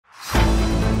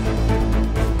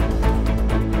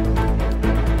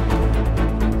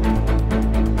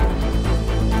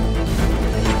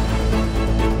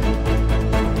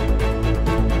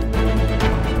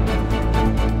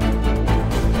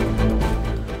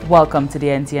Welcome to the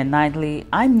NTN Nightly.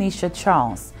 I'm Nisha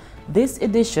Charles. This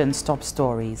edition's top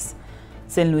stories.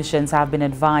 St. Lucians have been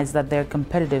advised that their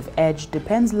competitive edge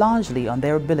depends largely on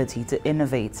their ability to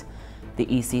innovate. The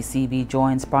ECCB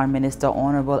joins Prime Minister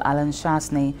Honorable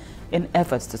Chastanet in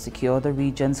efforts to secure the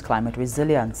region's climate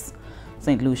resilience.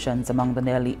 St. Lucians among the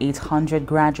nearly 800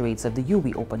 graduates of the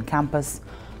UWI Open Campus.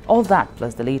 All that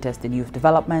plus the latest in youth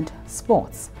development,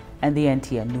 sports, and the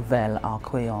NTN Nouvelle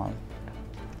Arqueol.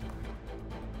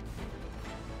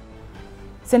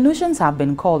 St. Lucians have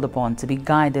been called upon to be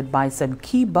guided by some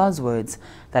key buzzwords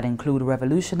that include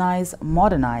revolutionize,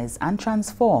 modernize, and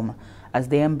transform as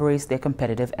they embrace their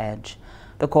competitive edge.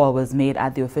 The call was made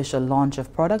at the official launch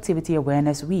of Productivity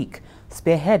Awareness Week,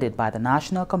 spearheaded by the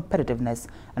National Competitiveness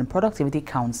and Productivity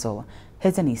Council.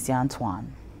 Here's Anicia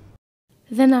Antoine.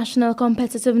 The National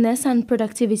Competitiveness and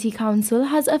Productivity Council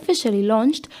has officially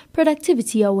launched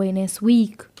Productivity Awareness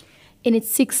Week. In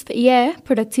its 6th year,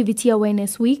 Productivity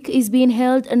Awareness Week is being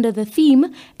held under the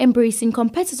theme Embracing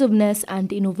Competitiveness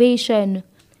and Innovation.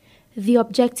 The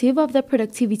objective of the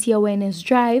Productivity Awareness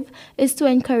Drive is to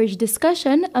encourage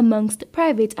discussion amongst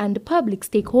private and public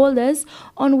stakeholders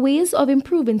on ways of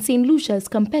improving St. Lucia's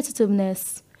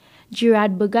competitiveness.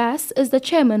 Gerard Bogas is the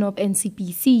chairman of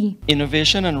NCPC.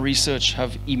 Innovation and research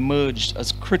have emerged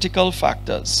as critical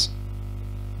factors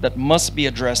that must be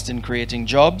addressed in creating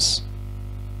jobs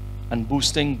and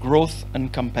boosting growth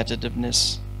and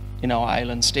competitiveness in our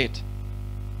island state.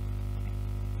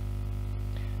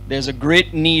 There's a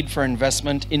great need for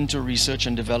investment into research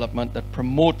and development that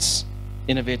promotes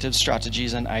innovative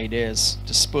strategies and ideas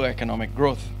to spur economic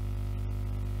growth.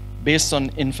 Based on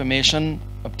information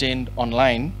obtained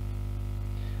online,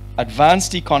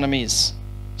 advanced economies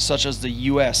such as the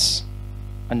US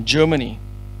and Germany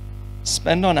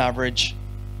spend on average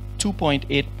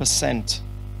 2.8%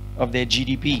 of their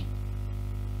GDP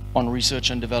on research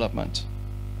and development.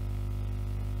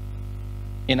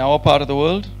 In our part of the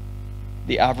world,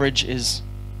 the average is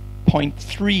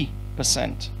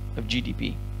 0.3% of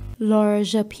GDP. Laura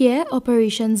Japierre,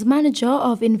 Operations Manager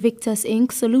of Invictus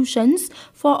Inc. Solutions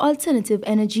for Alternative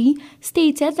Energy,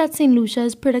 stated that St.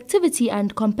 Lucia's productivity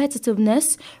and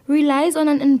competitiveness relies on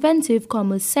an inventive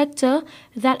commerce sector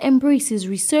that embraces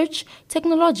research,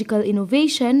 technological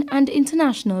innovation, and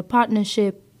international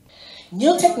partnership.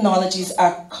 New technologies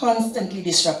are constantly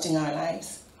disrupting our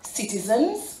lives.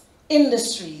 Citizens,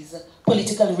 industries,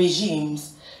 political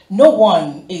regimes, no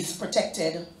one is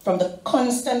protected from the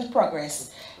constant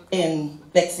progress in,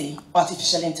 let's say,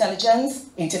 artificial intelligence,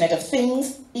 Internet of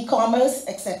Things, e-commerce,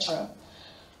 etc.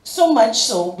 So much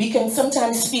so, we can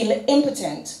sometimes feel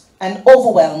impotent and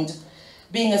overwhelmed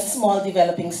being a small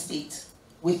developing state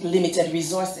with limited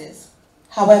resources.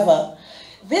 However,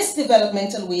 this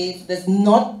developmental wave does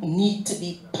not need to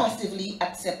be passively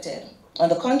accepted. On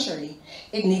the contrary,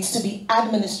 it needs to be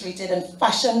administrated and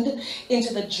fashioned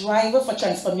into the driver for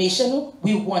transformation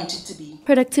we want it to be.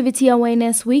 Productivity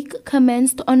Awareness Week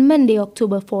commenced on Monday,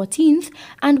 October 14th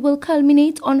and will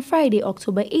culminate on Friday,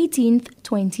 October 18th,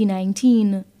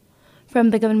 2019. From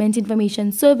the Government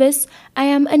Information Service, I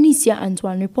am Anicia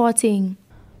Antoine reporting.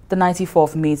 The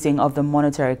 94th meeting of the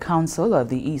Monetary Council of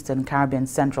the Eastern Caribbean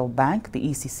Central Bank, the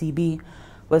ECCB,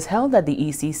 was held at the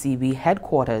ECCB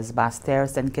headquarters, Basse-Terre,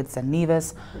 St. Kitts and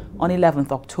Nevis, on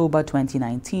 11th October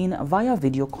 2019 via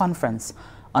video conference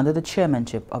under the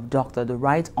chairmanship of Dr. the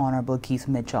Right Honorable Keith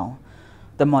Mitchell.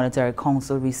 The Monetary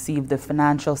Council received the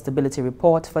Financial Stability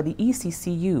Report for the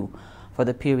ECCU for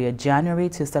the period January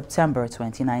to September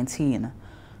 2019.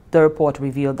 The report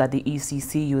revealed that the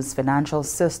ECCU's financial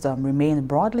system remained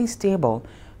broadly stable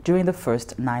during the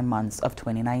first 9 months of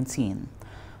 2019.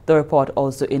 The report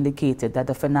also indicated that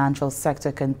the financial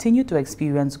sector continued to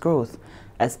experience growth,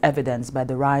 as evidenced by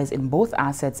the rise in both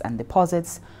assets and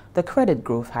deposits. The credit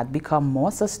growth had become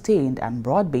more sustained and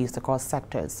broad-based across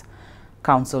sectors.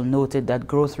 Council noted that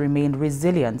growth remained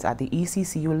resilient at the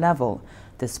ECCU level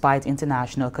despite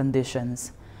international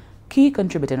conditions. Key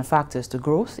contributing factors to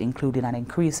growth included an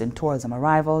increase in tourism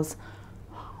arrivals,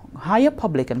 higher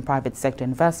public and private sector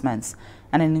investments,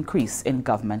 and an increase in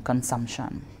government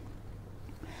consumption.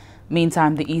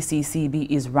 Meantime, the ECCB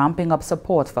is ramping up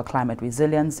support for climate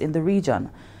resilience in the region,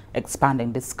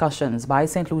 expanding discussions by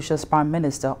St. Lucia's Prime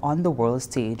Minister on the world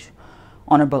stage.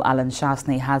 Honorable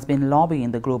Chastanet has been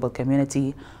lobbying the global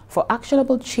community for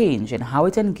actionable change in how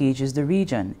it engages the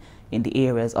region in the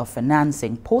areas of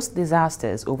financing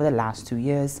post-disasters over the last 2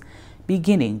 years,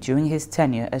 beginning during his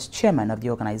tenure as chairman of the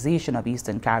Organization of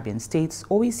Eastern Caribbean States,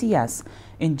 OECS,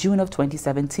 in June of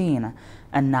 2017,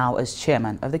 and now as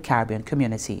chairman of the Caribbean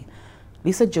Community.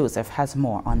 Lisa Joseph has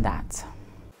more on that.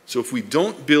 So if we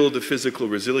don't build the physical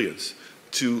resilience,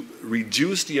 to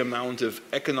reduce the amount of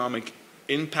economic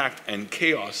impact and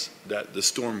chaos that the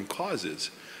storm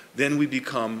causes, then we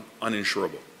become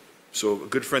uninsurable. So a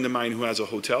good friend of mine who has a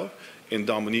hotel in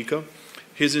Dominica,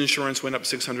 his insurance went up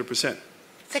 600%.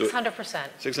 600%?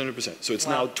 600%. So it's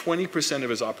Wow. now 20% of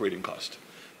his operating cost.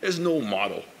 There's no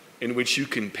model in which you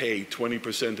can pay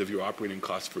 20% of your operating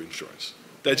costs for insurance.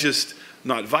 That's just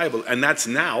not viable. And that's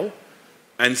now.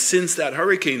 And since that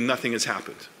hurricane, nothing has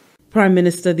happened. Prime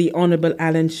Minister the Honorable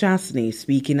Alan Chastanet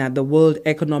speaking at the World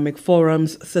Economic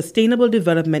Forum's Sustainable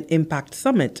Development Impact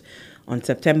Summit on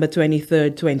September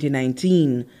 23,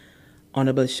 2019.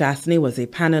 Honorable Chastanet was a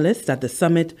panelist at the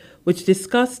summit which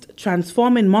discussed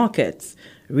transforming markets,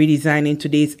 redesigning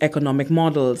today's economic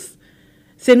models.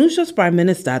 St. Lucia's Prime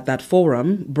Minister at that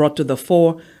forum brought to the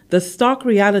fore the stark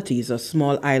realities of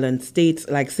small island states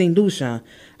like St. Lucia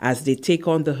as they take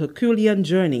on the Herculean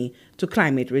journey to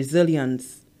climate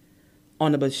resilience.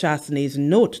 Honorable Chastanet's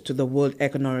note to the World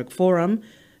Economic Forum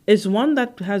is one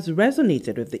that has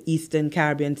resonated with the Eastern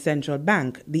Caribbean Central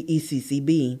Bank, the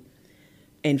ECCB.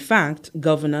 In fact,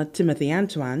 Governor Timothy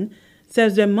Antoine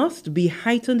says there must be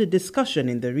heightened discussion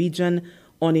in the region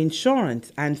on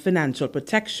insurance and financial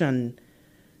protection.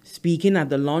 Speaking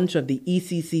at the launch of the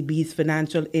ECCB's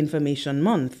Financial Information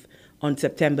Month on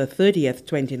September 30th,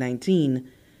 2019,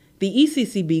 the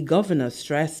ECCB governor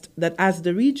stressed that as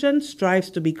the region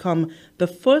strives to become the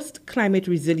first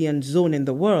climate-resilient zone in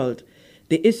the world,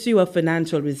 the issue of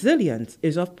financial resilience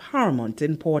is of paramount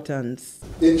importance.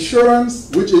 Insurance,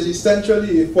 which is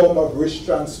essentially a form of risk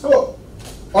transfer,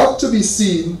 ought to be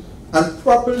seen and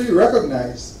properly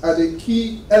recognized as a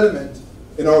key element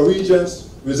in our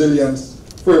region's resilience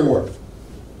framework.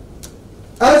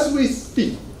 As we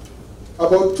speak,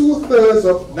 about 2/3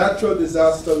 of natural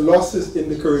disaster losses in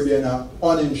the Caribbean are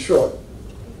uninsured.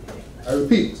 I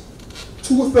repeat,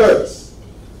 2/3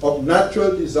 of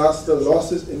natural disaster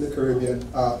losses in the Caribbean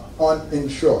are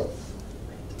uninsured.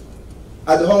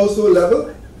 At the household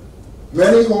level,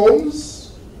 many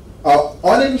homes are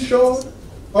uninsured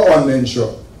or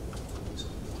underinsured.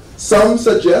 Some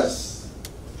suggest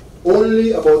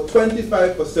only about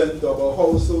 25% of our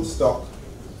household stock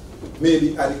may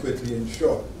be adequately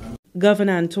insured.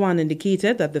 Governor Antoine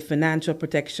indicated that the financial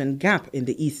protection gap in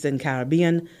the Eastern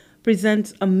Caribbean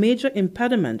presents a major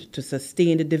impediment to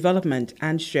sustained development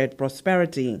and shared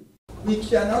prosperity. We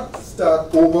cannot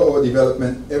start over our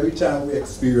development every time we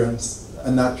experience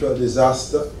a natural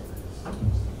disaster,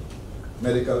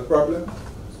 medical problem,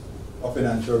 or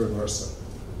financial reversal.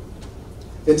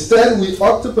 Instead, we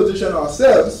ought to position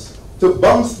ourselves to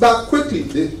bounce back quickly,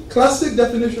 the classic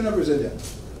definition of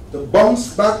resilience, to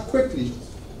bounce back quickly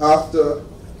after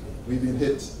we've been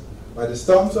hit by the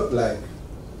storms of life,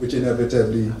 which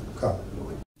inevitably come.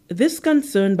 This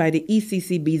concern by the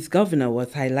ECCB's governor was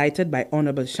highlighted by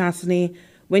Honorable Chastanet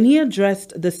when he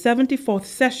addressed the 74th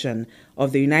session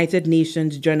of the United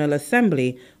Nations General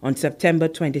Assembly on September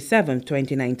 27,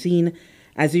 2019,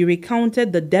 as he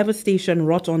recounted the devastation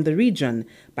wrought on the region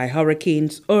by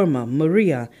Hurricanes Irma,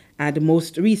 Maria, and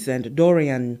most recent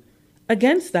Dorian.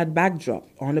 Against that backdrop,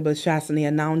 Honorable Chastanet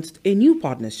announced a new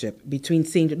partnership between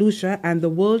St. Lucia and the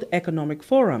World Economic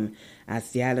Forum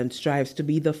as the island strives to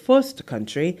be the first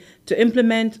country to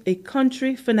implement a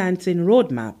Country Financing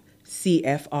Roadmap,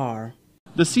 CFR.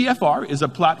 The CFR is a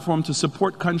platform to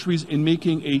support countries in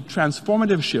making a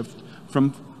transformative shift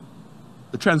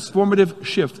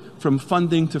from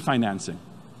funding to financing.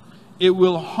 It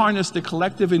will harness the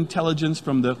collective intelligence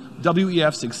from the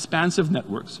WEF's expansive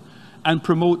networks and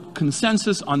promote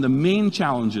consensus on the main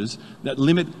challenges that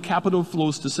limit capital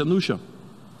flows to St. Lucia.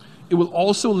 It will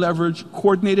also leverage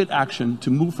coordinated action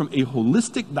to move from a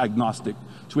holistic diagnostic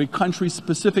to a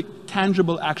country-specific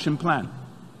tangible action plan.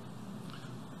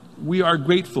 We are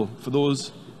grateful for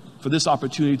this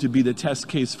opportunity to be the test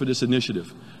case for this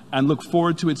initiative and look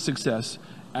forward to its success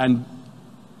and,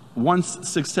 once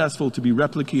successful, to be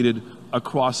replicated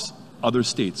across other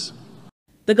states.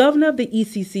 The governor of the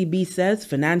ECCB says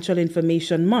Financial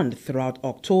Information Month throughout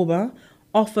October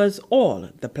offers all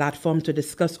the platform to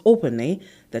discuss openly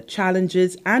the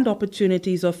challenges and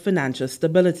opportunities of financial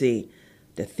stability.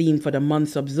 The theme for the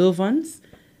month's observance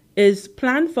is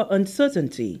Plan for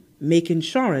Uncertainty, Make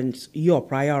Insurance Your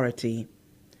Priority.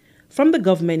 From the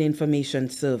Government Information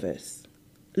Service,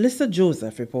 Lisa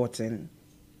Joseph reporting.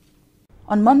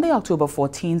 On Monday, October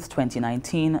 14,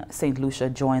 2019, St. Lucia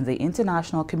joined the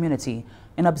international community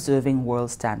in observing World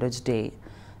Standards Day.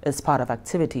 As part of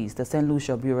activities, the St.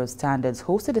 Lucia Bureau of Standards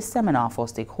hosted a seminar for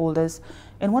stakeholders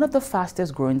in one of the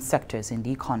fastest growing sectors in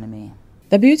the economy.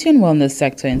 The beauty and wellness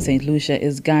sector in St. Lucia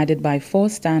is guided by 4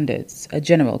 standards: a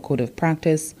general code of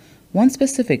practice, one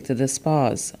specific to the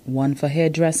spas, one for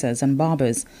hairdressers and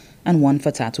barbers, and one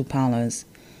for tattoo parlors.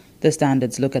 The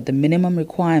standards look at the minimum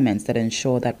requirements that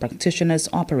ensure that practitioners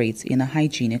operate in a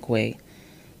hygienic way.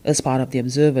 As part of the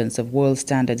observance of World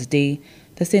Standards Day,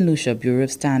 the St. Lucia Bureau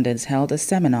of Standards held a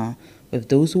seminar with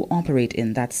those who operate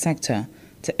in that sector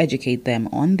to educate them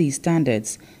on these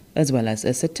standards, as well as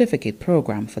a certificate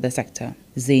program for the sector.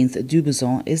 Zaines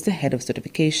Dubuzon is the head of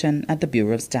certification at the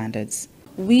Bureau of Standards.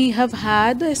 We have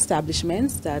had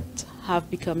establishments that have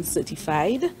become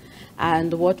certified,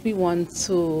 and what we want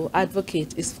to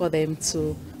advocate is for them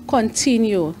to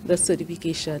continue the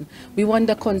certification. We want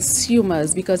the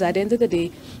consumers, because at the end of the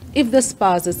day, if the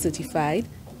spas are certified,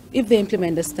 if they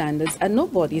implement the standards and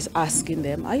nobody is asking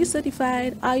them, are you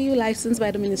certified? Are you licensed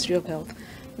by the Ministry of Health?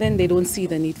 Then they don't see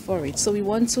the need for it. So we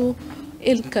want to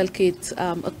inculcate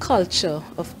a culture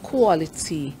of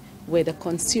quality where the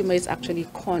consumer is actually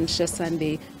conscious and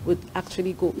they would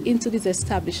actually go into these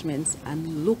establishments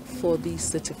and look for these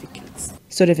certificates.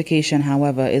 Certification,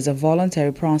 however, is a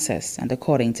voluntary process, and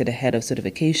according to the head of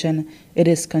certification, it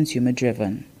is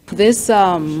consumer-driven. This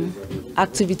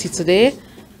activity today,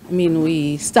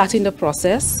 we starting the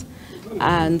process,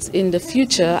 and in the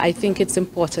future, I think it's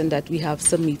important that we have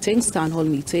some meetings, town hall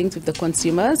meetings with the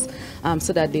consumers,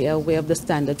 so that they are aware of the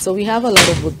standards. So we have a lot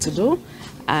of work to do,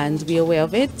 and be aware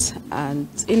of it, and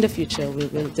in the future we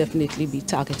will definitely be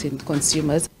targeting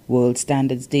consumers. World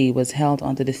Standards Day was held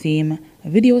under the theme,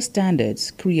 Video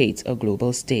Standards Create a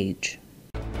Global Stage.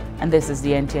 And this is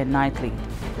the NTN Nightly.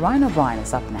 Ryan O'Brien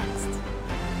is up next.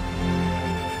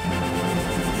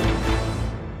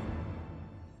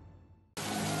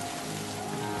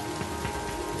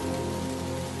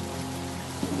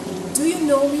 Do you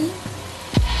know me?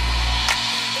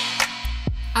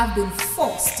 I've been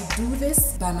forced to do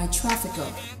this by my trafficker.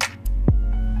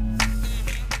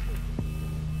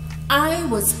 I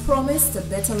was promised a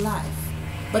better life,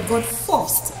 but got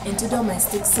forced into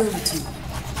domestic servitude.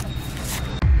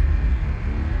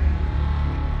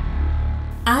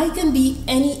 I can be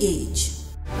any age.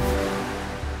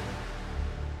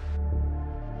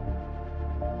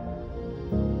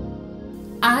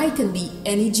 I can be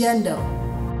any gender.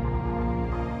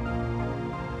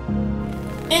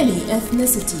 Any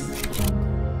ethnicity.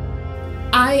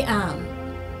 I am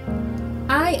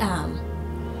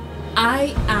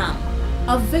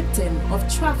a victim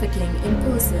of trafficking in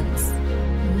persons.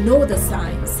 Know the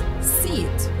signs, see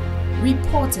it,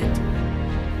 report it.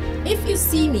 If you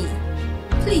see me,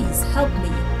 please help me.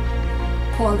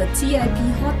 Call the TIP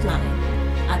hotline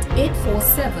at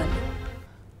 847.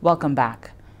 Welcome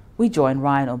back. We join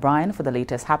Ryan O'Brien for the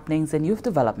latest happenings in youth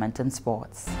development and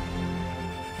sports.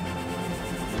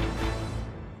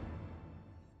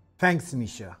 Thanks,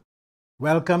 Nisha.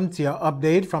 Welcome to your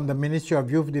update from the Ministry of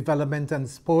Youth Development and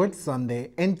Sports on the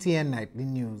NTN Nightly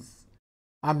News.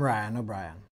 I'm Ryan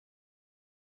O'Brien.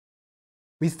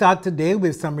 We start today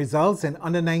with some results in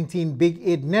Under-19 Big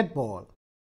 8 netball.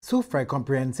 Soufrière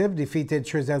Comprehensive defeated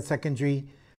Choiseul Secondary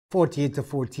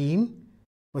 48-14.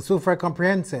 For Soufrière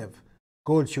Comprehensive,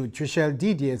 goal shoot Trishelle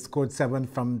Didier scored 7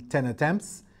 from 10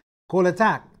 attempts. Goal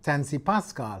attack Tansy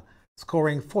Pascal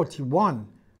scoring 41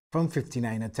 from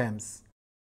 59 attempts.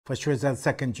 For Choiseul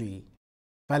Secondary,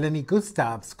 Valenie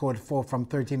Gustave scored 4 from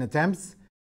 13 attempts.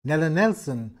 Nella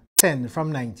Nelson 10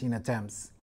 from 19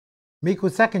 attempts. Mico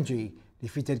Secondary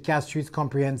defeated Castries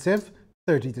Comprehensive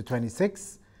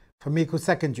 30-26. For Mico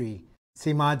Secondary,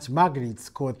 Simaj Marguerite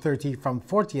scored 30 from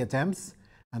 40 attempts.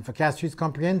 And for Castries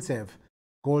Comprehensive,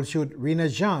 goal shoot Rena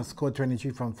Jean scored 23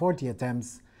 from 40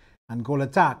 attempts. And goal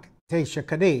attack Taisha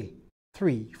Kadeh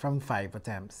 3 from 5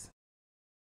 attempts.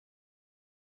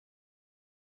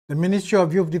 The Ministry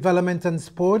of Youth Development and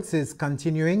Sports is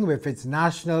continuing with its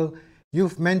National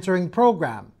Youth Mentoring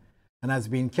Program and has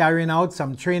been carrying out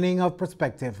some training of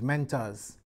prospective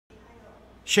mentors.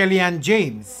 Shelly-Ann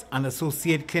James, an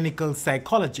associate clinical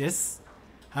psychologist,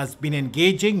 has been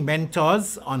engaging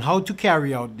mentors on how to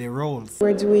carry out their roles.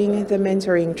 We're doing the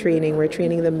mentoring training. We're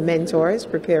training the mentors,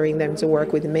 preparing them to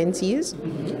work with mentees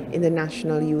in the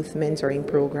National Youth Mentoring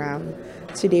Program.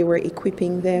 Today we're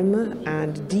equipping them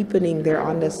and deepening their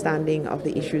understanding of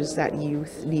the issues that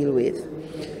youth deal with.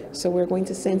 So we're going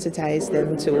to sensitize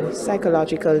them to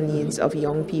psychological needs of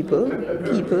young people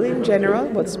in general,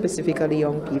 but specifically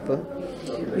young people.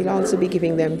 We'll also be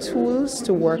giving them tools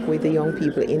to work with the young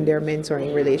people in their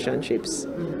mentoring relationships.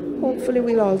 Hopefully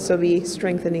we'll also be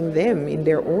strengthening them in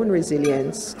their own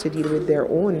resilience to deal with their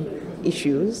own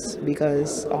issues,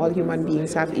 because all human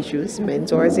beings have issues,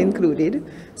 mentors included,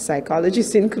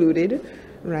 psychologists included,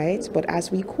 right? But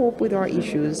as we cope with our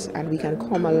issues and we can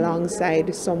come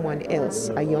alongside someone else,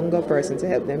 a younger person, to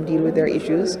help them deal with their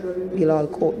issues, we'll all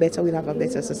cope better, we'll have a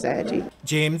better society.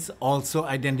 James also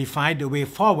identified the way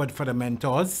forward for the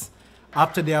mentors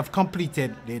after they have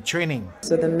completed their training.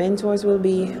 So the mentors will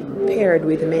be paired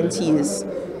with mentees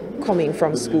coming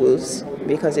from schools,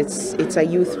 because it's a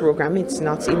youth program, it's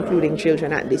not including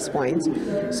children at this point.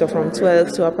 So from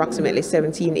 12 to approximately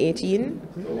 17, 18,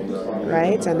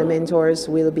 right? And the mentors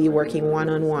will be working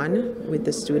one-on-one with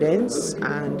the students,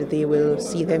 and they will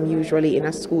see them usually in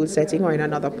a school setting or in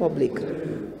another public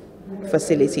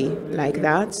facility like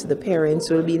that. The parents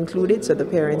will be included, so the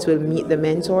parents will meet the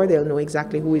mentor, they'll know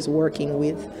exactly who is working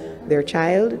with their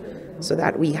child, so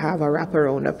that we have a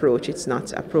wraparound approach. It's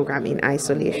not a program in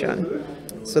isolation.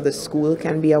 So the school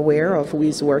can be aware of who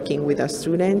is working with a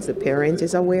student, the parent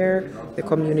is aware, the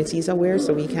community is aware,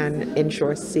 so we can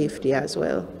ensure safety as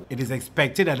well. It is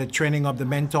expected that the training of the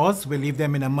mentors will leave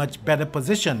them in a much better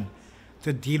position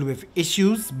to deal with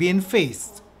issues being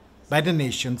faced by the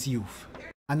nation's youth.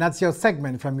 And that's your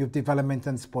segment from Youth Development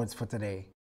and Sports for today.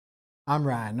 I'm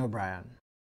Ryan O'Brien.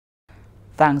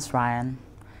 Thanks, Ryan.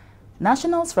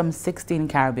 Nationals from 16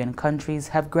 Caribbean countries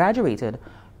have graduated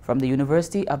from the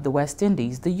University of the West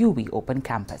Indies, the UWI Open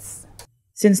Campus.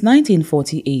 Since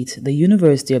 1948, the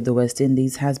University of the West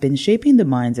Indies has been shaping the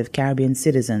minds of Caribbean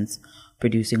citizens,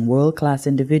 producing world-class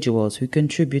individuals who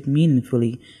contribute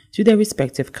meaningfully to their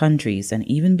respective countries and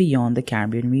even beyond the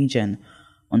Caribbean region.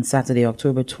 On Saturday,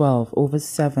 October 12, over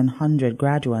 700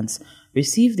 graduates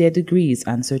received their degrees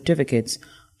and certificates,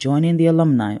 joining the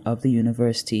alumni of the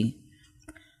university.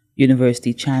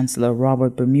 University Chancellor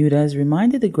Robert Bermudez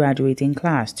reminded the graduating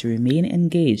class to remain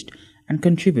engaged and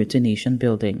contribute to nation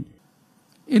building.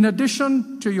 In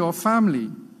addition to your family,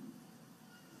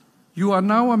 you are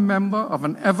now a member of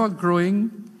an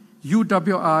ever-growing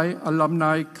UWI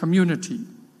alumni community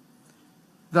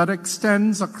that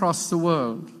extends across the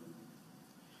world.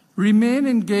 Remain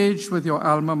engaged with your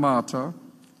alma mater,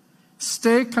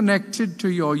 stay connected to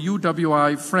your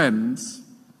UWI friends,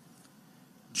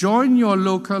 join your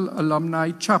local alumni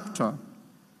chapter,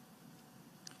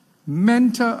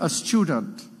 mentor a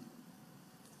student,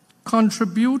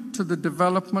 contribute to the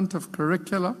development of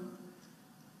curricula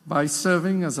by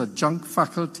serving as adjunct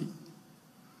faculty.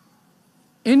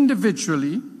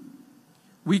 Individually,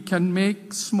 we can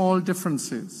make small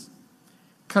differences.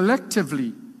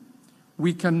 Collectively,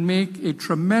 we can make a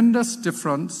tremendous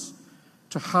difference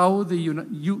to how the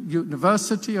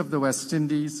University of the West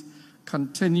Indies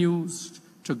continues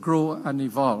to grow and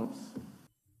evolve.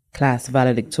 Class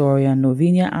valedictorian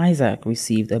Novinia Isaac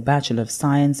received a Bachelor of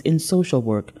Science in Social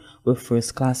Work with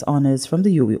first-class honors from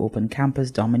the UWI Open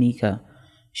Campus, Dominica.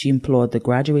 She implored the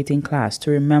graduating class to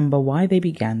remember why they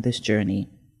began this journey.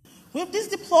 With this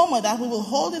diploma that we will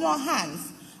hold in our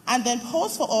hands and then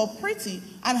post for our pretty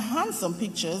and handsome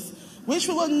pictures, which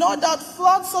we will no doubt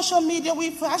flood social media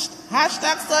with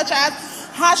hashtags such as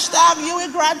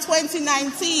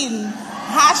 #UWIGrad2019,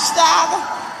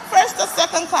 #first or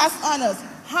second class honors,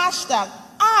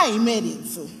 #I made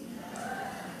it.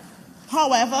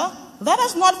 However, let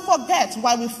us not forget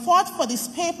why we fought for this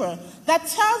paper that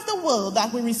tells the world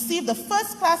that we received the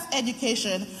first class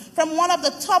education from one of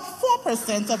the top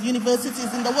 4% of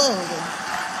universities in the world.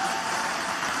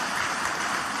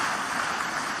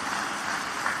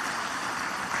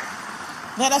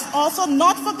 Let us also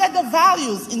not forget the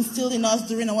values instilled in us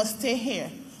during our stay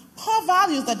here. Core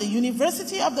values that the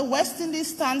University of the West Indies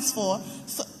stands for,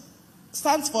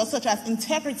 such as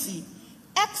integrity,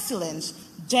 excellence,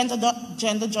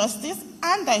 gender justice,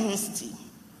 and diversity.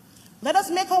 Let us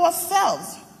make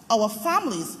ourselves, our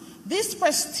families, this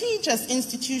prestigious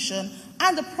institution,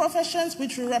 and the professions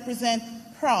which we represent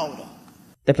proud.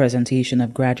 The presentation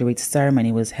of graduate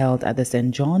ceremony was held at the St.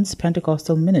 John's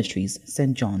Pentecostal Ministries,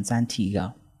 St. John's,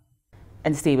 Antigua.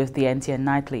 And stay with the NTN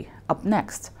Nightly. Up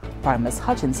next, Primus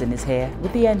Hutchinson is here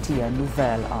with the NTN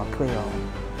Nouvelle en Creole.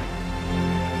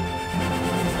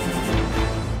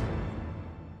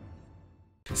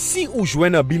 Si ou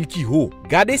jwen nan bil ki ho,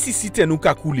 gade si siten ou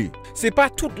ka koule. Se pa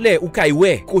tout le ou ka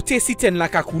ywe, kote siten la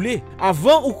ka koule.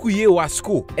 Avan ou kouye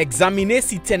wasko, examine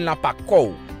siten la pa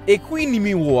kou. Ekwi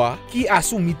nimiwo a ki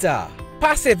asou mita.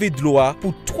 Pa seve dlo a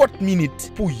pou 30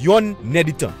 minit pou yon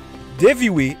neditan.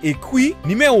 Deviwe ekwi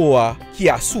nimewo a ki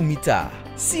asou mita.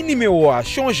 Si nimewo a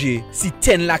chanje,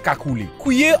 siten la ka koule.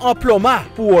 Kouye en ploma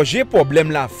pou oje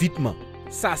problem la vitman.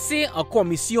 Sa se en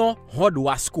komisyon hod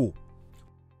wasko.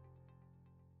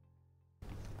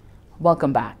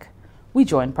 Welcome back. We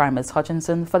join Primus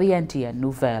Hutchinson for the NTN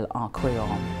Nouvelle en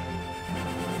Creole.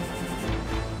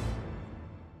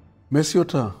 Merci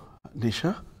autant,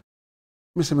 Nisha.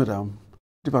 Messieurs, Mesdames,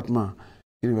 département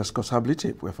de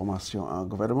responsabilité pour information en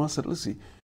gouvernement, cette ici,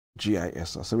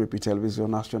 GIS, CBP Télévision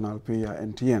Nationale PIA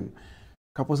NTN,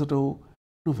 Caposato,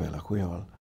 Nouvelle Créole,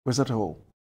 Wesato,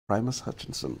 Primus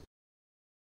Hutchinson.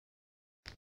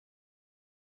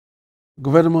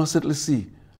 Gouvernement, cette ici,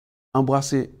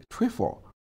 embrassé très fort.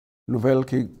 Nouvelle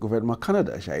que le gouvernement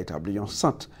Canada a établi un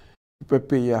centre qui peut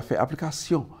payer à faire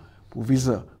application pour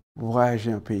visa pour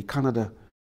voyager en pays Canada.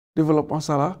 Développement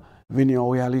ça là, venu en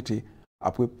réalité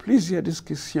après plusieurs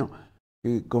discussions que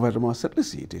le gouvernement cette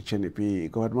ici était tenu puis le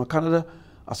gouvernement Canada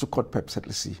a sous code PEP cette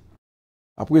ici.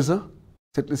 À présent,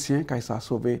 cette ici qui a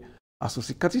sauvé à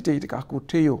souci quantité de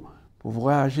coûté pour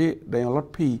voyager dans un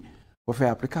autre pays pour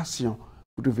faire application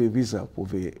pour trouver visa pour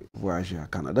voyager à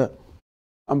Canada.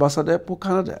 Ambassadeur pour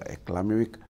Canada et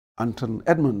l'Amérique Anton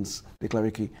Edmonds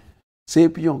déclaré que c'est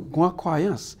une grande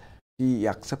croyance qui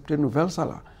accepte une nouvelle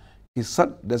salaire qui sort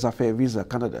des affaires visa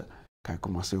Canada qui a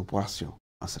commencé l'opération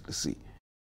en cette ici.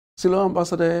 Selon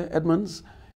l'ambassadeur Edmonds,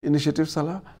 l'initiative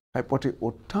salaire a porté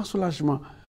autant de soulagement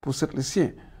pour cette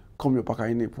lycéen comme il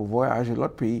n'y a pas pour voyager dans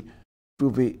l'autre pays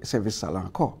trouver service salaire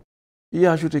encore. Il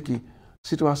a ajouté que la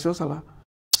situation salaire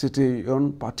c'était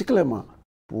particulièrement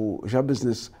pour les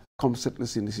business comme cette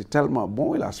lycée tellement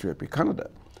bon relation avec le Canada.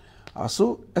 À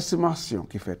son estimation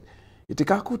qui fait, il était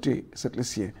qu'à coûter cette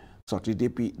lycée sorti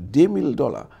depuis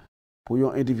 $2,000 pour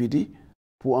un individu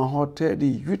pour un hôtel de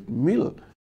 8,000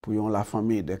 pour la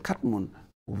famille de 4 personnes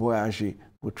pour voyager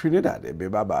pour Trinidad et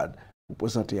Barbados pour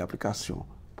présenter l'application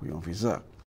pour un visa.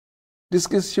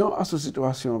 Discussion à cette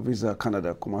situation visa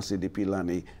Canada commencé depuis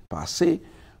l'année passée.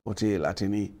 Il a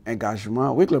tenu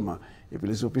engagement, règlement et puis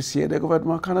les officiers du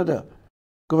gouvernement Canada.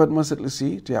 Le gouvernement cette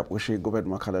ici a approché le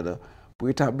gouvernement Canada pour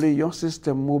établir un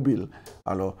système mobile.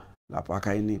 Alors, la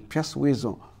pas une pièce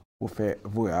raison pour faire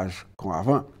voyage comme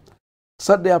avant.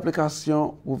 Cette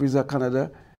application pour Visa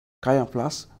Canada est en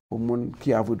place pour les gens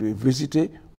qui a voulu visiter,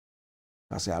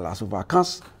 passer à la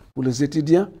vacances pour les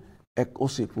étudiants et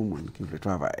aussi pour les gens qui veulent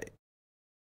travailler.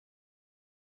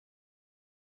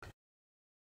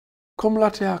 Comme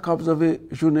la Terre a observé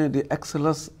une journée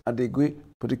d'excellence à degré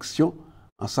production,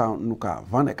 ensemble nous avons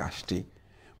vendu et acheté.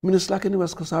 Le ministre qui a une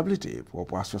responsabilité pour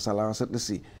l'opération salariale cette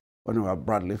lycée, honorable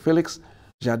Bradley Felix,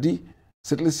 j'ai dit,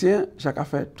 cette lycéen, j'ai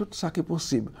fait tout ce qui est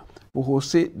possible pour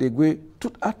hausser degré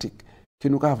tout article que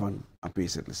nous avons en pays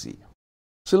cette lycée.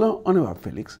 Selon honorable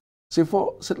Felix, c'est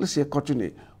fort cette lycée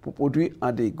continue pour produire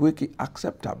un degré qui est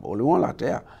acceptable au loin de la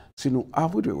Terre si nous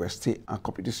avons de rester en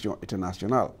compétition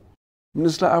internationale. Le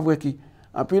ministre a avoué qu'il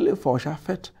a pris l'effort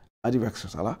fait en direction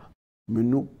de ça, mais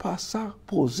nous pas ça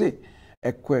poser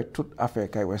et que toute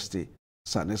affaire qui est restée,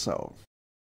 ça ne sauve.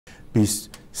 Puis,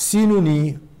 si nous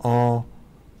avons en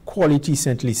quality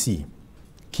Saint-Lycie,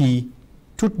 qui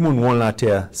tout le monde dans la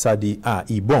terre, ça dit, ah,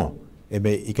 il est bon, eh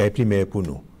bien, il est primaire pour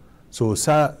nous. So,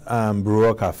 ça,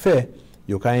 Brock a fait,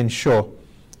 il y a un show,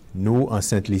 nous, en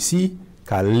Saint-Lycie,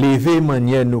 qui a levé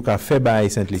manière nous qu'a fait by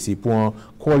Saint-Lycie pour un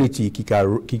quality qui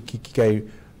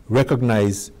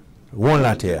recognize one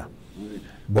la terre.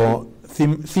 Bon,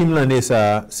 theme l'année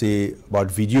ça c'est about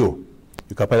vidéo.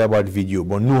 You can parler about vidéo.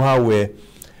 Bon, nous ouais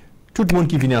tout le monde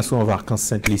qui vient à son vacances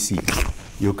Saint-Lycie,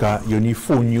 yo ni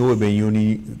phone yo, ben yo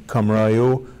ni caméra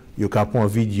yo prendre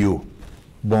vidéo.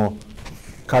 Bon,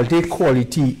 qualité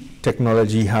quality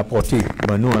technology apporté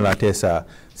ben nous en la terre ça.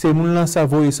 C'est moun lan sa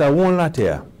voye ça on la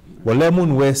terre. Bon, les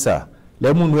moun wè ça,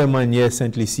 les moun wè manière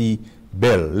Saint-Lycie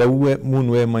belle, les moun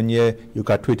wè manière yo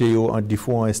ka traité yo en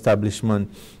différents establishment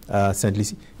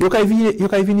Saint-Lycie. Yo ka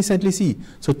vini Saint-Lycie.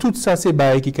 So tout ça c'est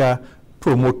bail qui ka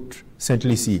promote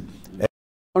Saint-Lycie.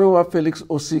 Honorable Félix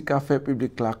aussi qu'a fait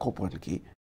public là comprendre que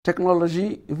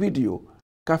technologie vidéo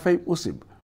qu'a fait possible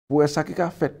pour ça qui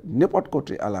a fait n'importe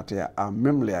côté à la terre à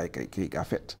même les qui a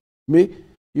fait. Mais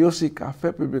il aussi qu'a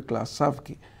fait public là savent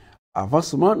que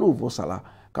avancement nouveau ça là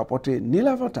qu'apporter ni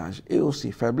l'avantage et aussi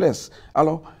faiblesse.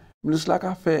 Alors, le ministre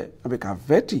a fait avec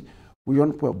averti pour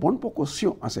une bonne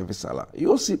précaution en service là. Il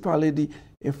a aussi parlé des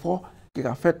efforts qu'il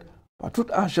a fait par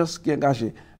toute agence qui est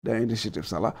engagée dans l'initiative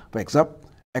là. Par exemple,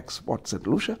 Export St.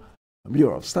 Lucia,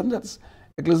 Bureau of Standards,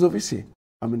 et les officiers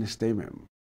au ministère même.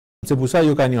 C'est pour ça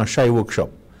qu'il y a un shy workshop.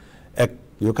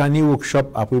 Il y a un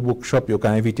workshop, après workshop, il y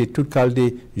a invité tout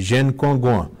qualité jeunes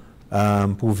Congolais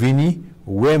pour venir.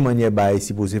 Ouais, manière bail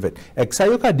si vous avez fait. Et ça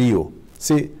y a dit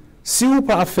c'est si vous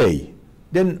pas fait,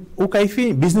 then au cas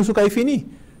fini, business au cas fini.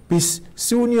 Puis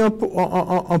si on a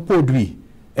un produit,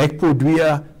 et produit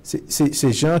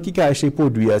c'est gens qui cachent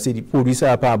produit, c'est des produits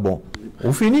ça pas bon.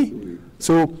 On finit.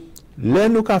 So là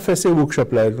nous avons fait ce workshop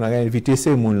là, on a invité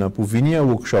ces gens là pour venir au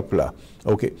workshop là.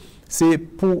 OK. C'est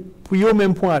pour eux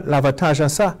même pour l'avantage à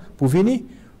ça pour venir.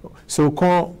 So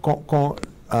quand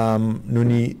nous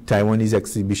ni Taiwanese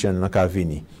exhibition là ka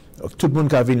vini, tout le monde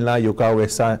ka vini là, yo ka wè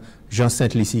ça Jean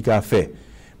Saint-Lucie ka fait.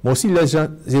 Mais aussi les gens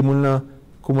moun là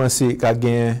commencer ka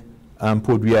gen un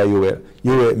produit à yo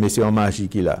monsieur en magie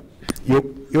qui là.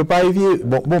 Yo pas évier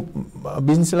bon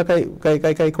business là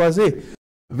kay croisé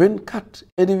 24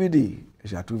 individus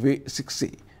j'ai trouvé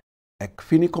succès et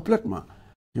fini complètement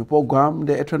un programme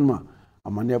d'entraînement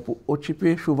en manière pour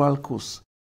occuper cheval course.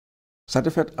 Ça te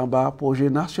fait en bas projet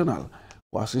national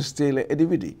pour assister les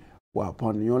individus pour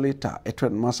apprendre l'état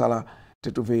entraînement ça là te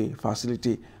trouvé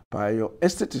facilité par your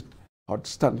institut à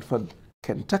Stanford,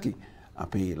 Kentucky en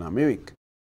pays l'Amérique.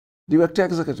 Directeur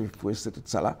exécutif pour l'institut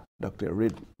ça là, Dr.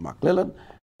 Reed McClellan,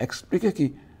 explique que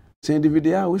ces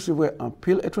individus recevaient un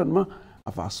pile entraînement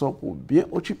en façon pour bien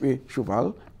occuper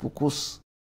cheval pour course.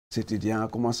 Cet étudiant a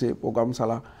commencé le programme ça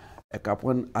là et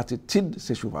apprendre l'attitude de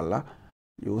ces cheval là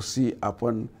et aussi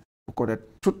apprendre pour connaître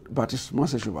tout bâtiment de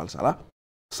ces cheval ça là,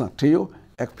 santé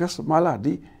et pièces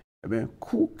maladie et bien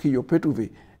coup qui peut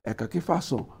trouver et de quelle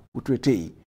façon pour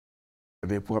traiter et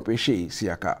bien pour empêcher si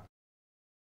à cas.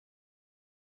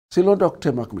 Selon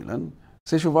Dr. Macmillan,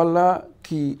 ces cheval là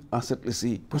qui en cette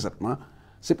ici présentement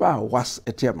c'est pas was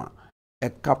entièrement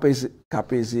est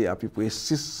capé à peu près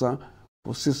 600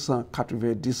 pour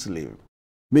 690 livres.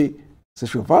 Mais ce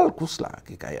cheval course là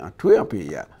qui est entré en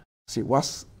pays, c'est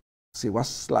was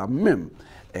là même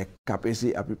est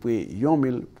capé à peu près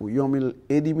 1000 pour 1000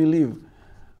 et 10 000 livres.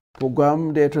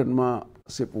 Programme d'entraînement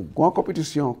c'est pour grande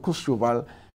compétition course cheval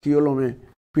qui est nommé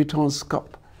Python's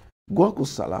Cup. Grande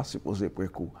course là supposé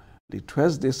précourt le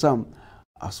 13 décembre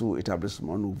à son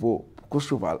établissement nouveau pour course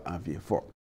cheval en Vieux-Fort.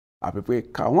 À peu près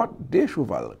 42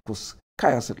 chevaux course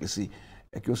cette ici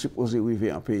et qui est supposé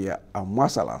arriver en pays en mois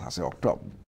ça là, c'est octobre.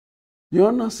 Il y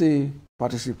en a ces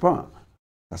participants,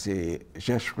 ça c'est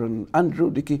Gershwin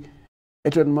Andrew qui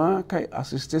étonnamment qui a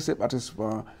assisté ces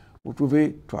participants pour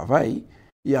trouver travail,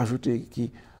 il a ajouté que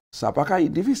ça pas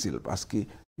difficile parce que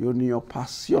il y a une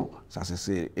passion, ça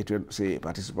c'est ces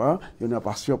participants, il y a une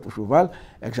passion pour cheval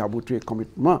et j'ai montré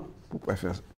commitment pour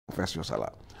faire ça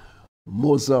là.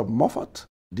 Moses Moffat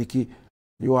dit que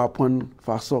yo apprend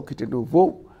façon qui était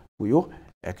nouveau pour yo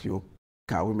et que yo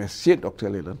ka remercier Dr.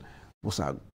 Leland pour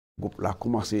ça groupe là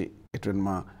commencé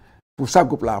entraînement pour ça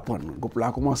groupe là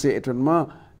commencé entraînement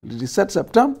le 17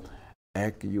 septembre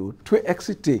et que yo très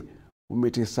excité pour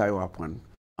mettre ça yo apprendre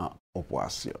en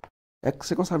opération. Et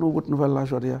c'est comme ça nous votre nouvelle là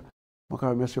aujourd'hui. Moi ka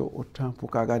remercier autant pour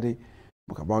regarder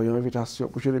moi ka ba une invitation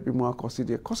pour je depuis moi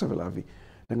considérer conserver la vie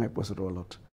dans un poste de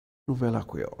l'autre nouvelle à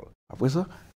créole. Après ça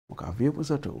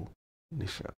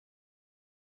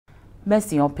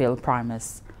Merci on Pale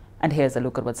Primus. And here's a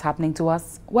look at what's happening to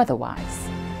us weather-wise.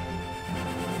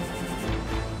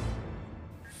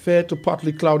 Fair to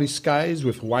partly cloudy skies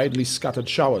with widely scattered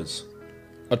showers.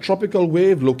 A tropical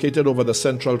wave located over the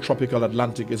central tropical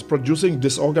Atlantic is producing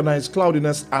disorganized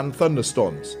cloudiness and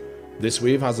thunderstorms. This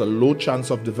wave has a low chance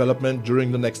of development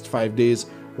during the next 5 days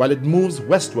while it moves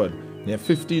westward near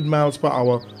 15 miles per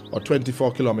hour or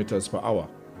 24 kilometers per hour.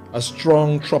 A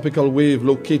strong tropical wave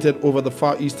located over the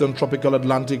far eastern tropical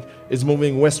Atlantic is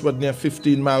moving westward near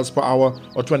 15 miles per hour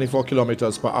or 24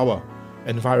 kilometers per hour.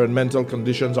 Environmental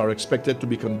conditions are expected to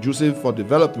be conducive for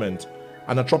development,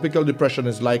 and a tropical depression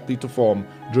is likely to form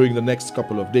during the next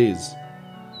couple of days.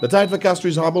 The tide for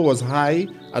Castries Harbour was high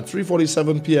at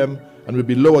 3:47 p.m. and will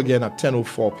be low again at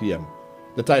 10:04 p.m.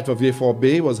 The tide for Vieux-Fort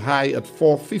Bay was high at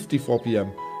 4:54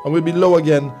 p.m. and will be low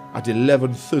again at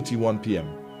 11:31 p.m.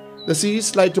 The sea is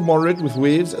slight to moderate with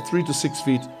waves at 3 to 6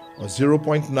 feet or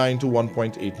 0.9 to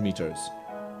 1.8 meters.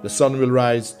 The sun will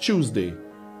rise Tuesday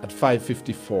at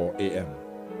 5:54 a.m.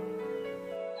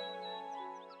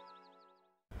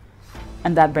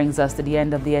 And that brings us to the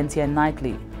end of the NTN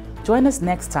Nightly. Join us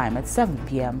next time at 7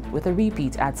 p.m. with a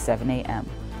repeat at 7 a.m.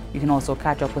 You can also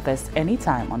catch up with us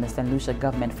anytime on the St. Lucia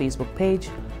Government Facebook page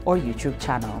or YouTube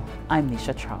channel. I'm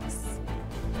Nisha Charles.